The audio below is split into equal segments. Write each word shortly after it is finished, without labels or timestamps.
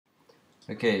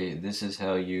Okay, this is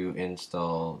how you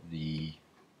install the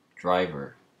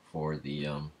driver for the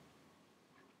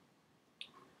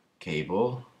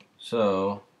cable.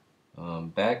 So,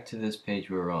 back to this page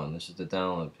we were on. This is the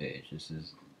download page. This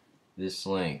is this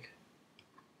link.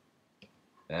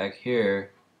 Back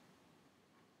here,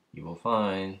 you will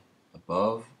find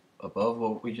above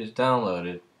what we just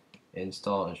downloaded,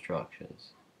 install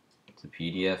instructions. It's the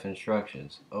PDF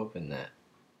instructions. Open that.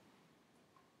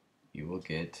 You will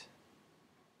get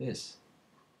this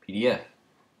PDF.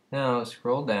 Now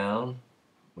scroll down.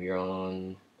 We are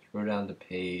on, scroll down to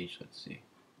page, let's see,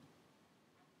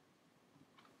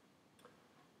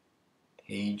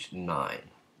 page 9.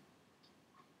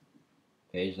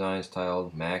 Page 9 is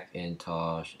titled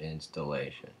Macintosh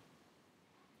Installation.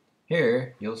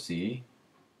 Here you'll see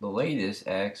the latest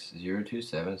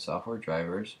X027 software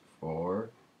drivers for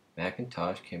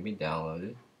Macintosh can be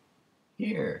downloaded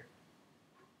here.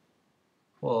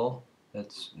 Well,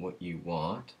 that's what you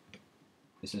want.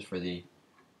 This is for the,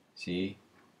 see,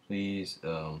 please,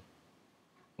 well,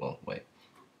 wait.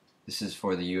 This is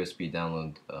for the USB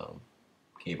download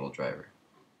cable driver.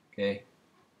 Okay.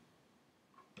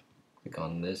 Click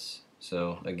on this.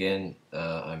 So again,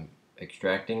 I'm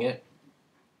extracting it.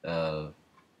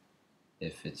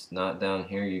 If it's not down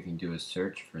here, you can do a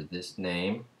search for this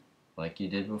name, like you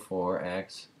did before,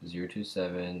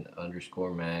 X027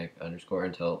 _Mac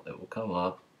until it will come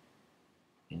up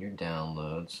in your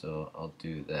downloads. So I'll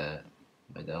do that.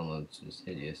 My downloads is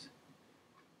hideous.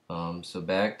 So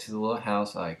back to the little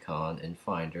house icon in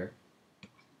Finder,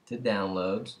 to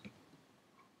downloads,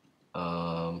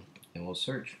 and we'll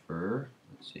search for,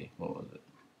 let's see, what was it?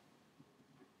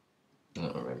 I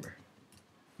don't remember.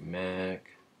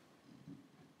 Mac.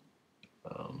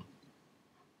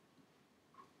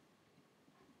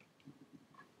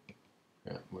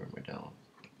 Where am I down?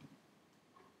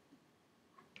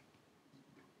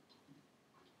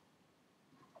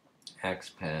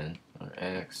 X-Pen or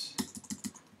X.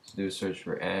 Let's do a search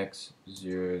for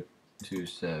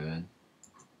X027.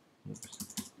 Oops.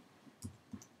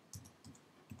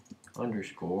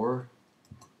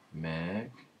 _Mac.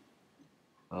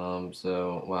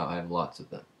 So wow, I have lots of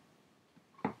them.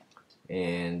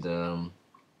 And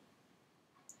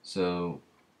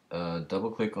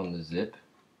double click on the zip.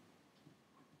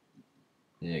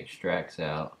 It extracts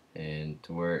out, and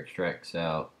to where it extracts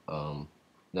out,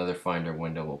 another Finder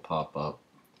window will pop up,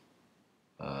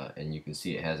 and you can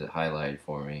see it has it highlighted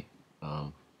for me.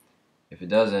 If it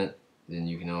doesn't, then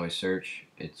you can always search.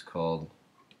 It's called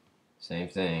same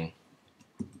thing,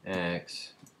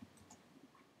 X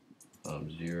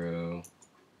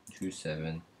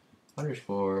 027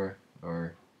 _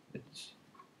 or it's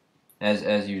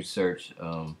as you search,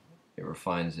 it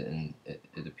refines it and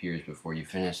it appears before you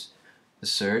finish the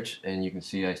search. And you can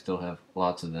see I still have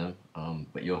lots of them,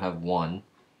 but you'll have one.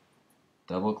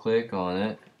 Double click on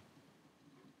it,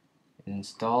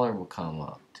 installer will come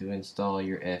up to install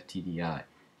your FTDI,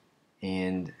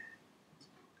 and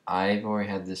I've already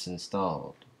had this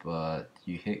installed, but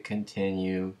you hit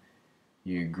continue,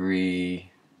 you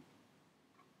agree,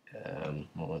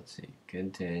 well, let's see,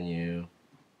 continue,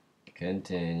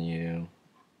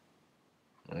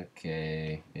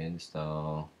 okay,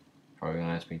 install, probably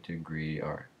gonna ask me to agree,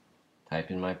 or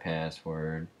type in my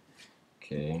password,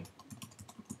 okay,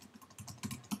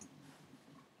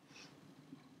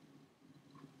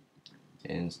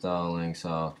 installing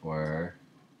software,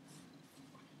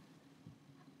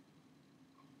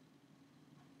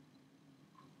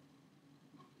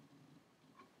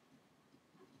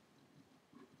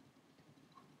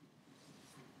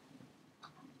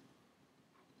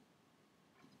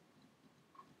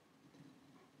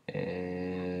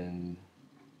 and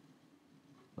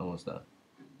almost done.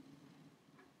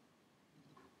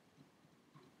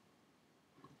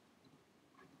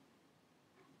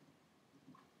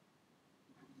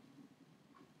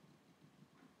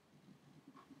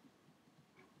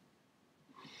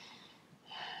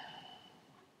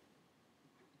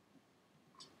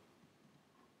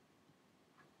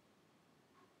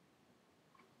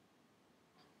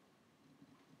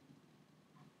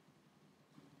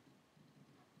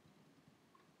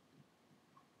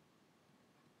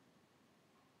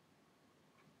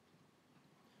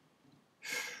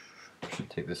 Should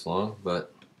take this long,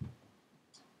 but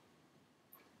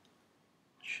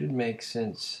should make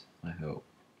sense, I hope.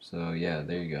 So yeah,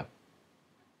 there you go.